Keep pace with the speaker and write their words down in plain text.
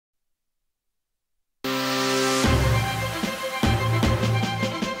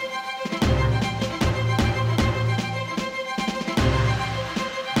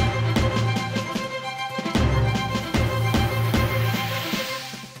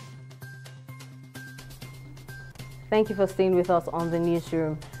Thank you for staying with us on the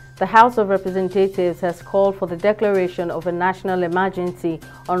newsroom. The House of Representatives has called for the declaration of a national emergency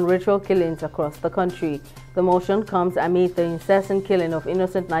on ritual killings across the country. The motion comes amid the incessant killing of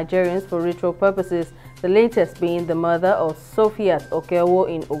innocent Nigerians for ritual purposes, the latest being the murder of Sofiat Okeowo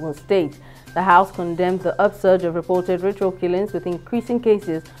in Ogun State. The House condemned the upsurge of reported ritual killings with increasing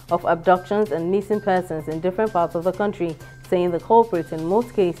cases of abductions and missing persons in different parts of the country, saying the culprits in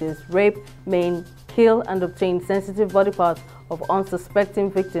most cases rape, maim, kill and obtain sensitive body parts of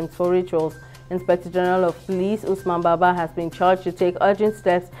unsuspecting victims for rituals. Inspector General of Police Usman Baba has been charged to take urgent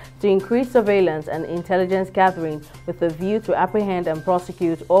steps to increase surveillance and intelligence gathering with a view to apprehend and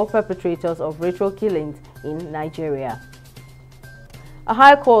prosecute all perpetrators of ritual killings in Nigeria. A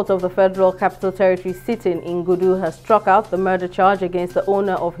High Court of the Federal Capital Territory sitting in Gudu has struck out the murder charge against the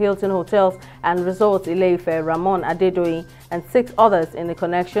owner of Hilton Hotels and Resorts Ile-Ife, Ramon Adedoyin, and 6 others in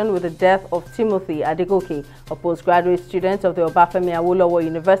connection with the death of Timothy Adegoke, a postgraduate student of the Obafemi Awolowo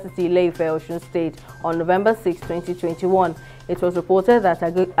University, Ile-Ife, Osun State, on November 6, 2021. It was reported that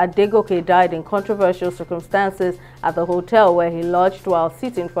Adegoke died in controversial circumstances at the hotel where he lodged while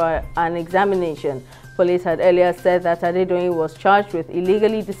sitting for an examination. Police had earlier said that Adedoyin was charged with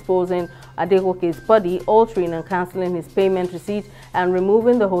illegally disposing Adegoke's body, altering and cancelling his payment receipt, and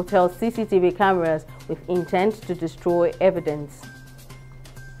removing the hotel's CCTV cameras with intent to destroy evidence.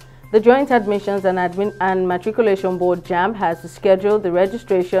 The Joint Admissions and Matriculation Board (JAMB) has scheduled the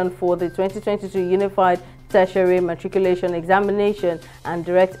registration for the 2022 Unified Tertiary Matriculation Examination and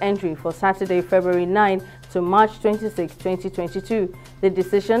Direct Entry for Saturday, February 9 to March 26, 2022. The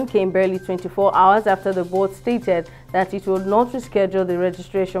decision came barely 24 hours after the board stated that it would not reschedule the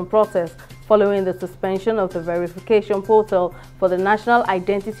registration process following the suspension of the verification portal for the National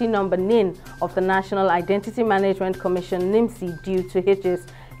Identity Number (NIN) of the National Identity Management Commission (NIMC) due to hitches.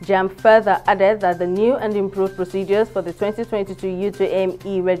 JAMB further added that the new and improved procedures for the 2022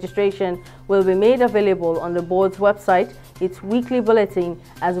 U2ME registration will be made available on the board's website, its weekly bulletin,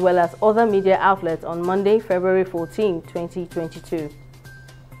 as well as other media outlets on Monday, February 14, 2022.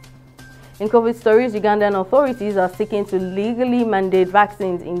 In COVID stories, Ugandan authorities are seeking to legally mandate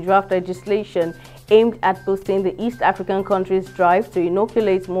vaccines in draft legislation aimed at boosting the East African country's drive to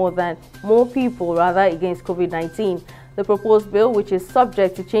inoculate more people against COVID-19. The proposed bill, which is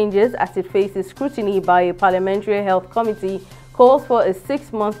subject to changes as it faces scrutiny by a parliamentary health committee, calls for a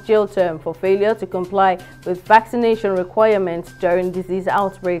 6-month jail term for failure to comply with vaccination requirements during disease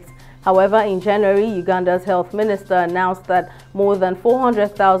outbreaks. However, in January, Uganda's health minister announced that more than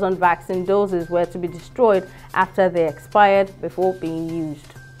 400,000 vaccine doses were to be destroyed after they expired before being used.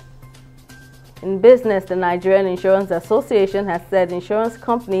 In business, the Nigerian Insurance Association has said insurance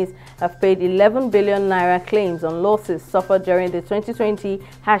companies have paid 11 billion naira claims on losses suffered during the 2020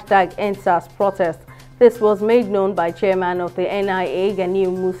 #EndSARS protest. This was made known by Chairman of the NIA,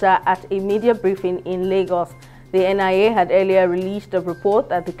 Ganiu Musa, at a media briefing in Lagos. The NIA had earlier released a report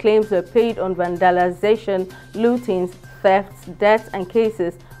that the claims were paid on vandalization, lootings, thefts, debts, and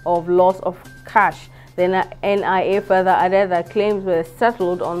cases of loss of cash. The NIA further added that claims were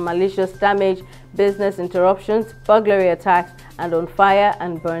settled on malicious damage, business interruptions, burglary attacks, and on fire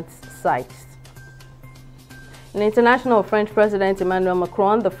and burnt sites. In international, French President Emmanuel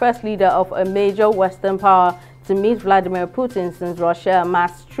Macron, the first leader of a major Western power to meet Vladimir Putin since Russia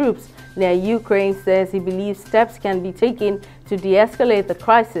amassed troops near Ukraine, says he believes steps can be taken to de-escalate the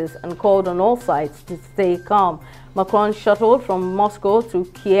crisis and called on all sides to stay calm. Macron shuttled from Moscow to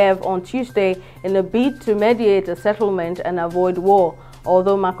Kiev on Tuesday in a bid to mediate a settlement and avoid war.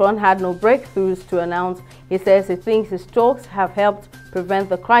 Although Macron had no breakthroughs to announce, he says he thinks his talks have helped prevent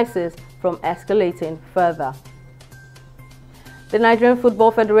the crisis from escalating further. The Nigerian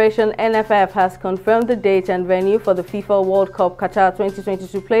Football Federation (NFF) has confirmed the date and venue for the FIFA World Cup Qatar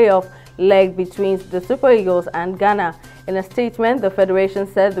 2022 playoff leg between the Super Eagles and Ghana. In a statement, the federation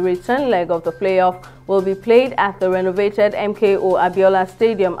said the return leg of the playoff will be played at the renovated MKO Abiola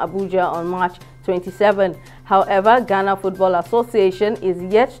Stadium, Abuja, on March 27. However, Ghana Football Association is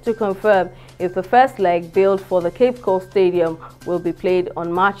yet to confirm if the first leg, billed for the Cape Coast Stadium, will be played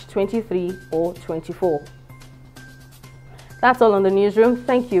on March 23 or 24. That's all on the newsroom.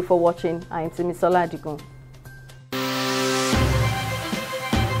 Thank you for watching. I am Simisola Adigun.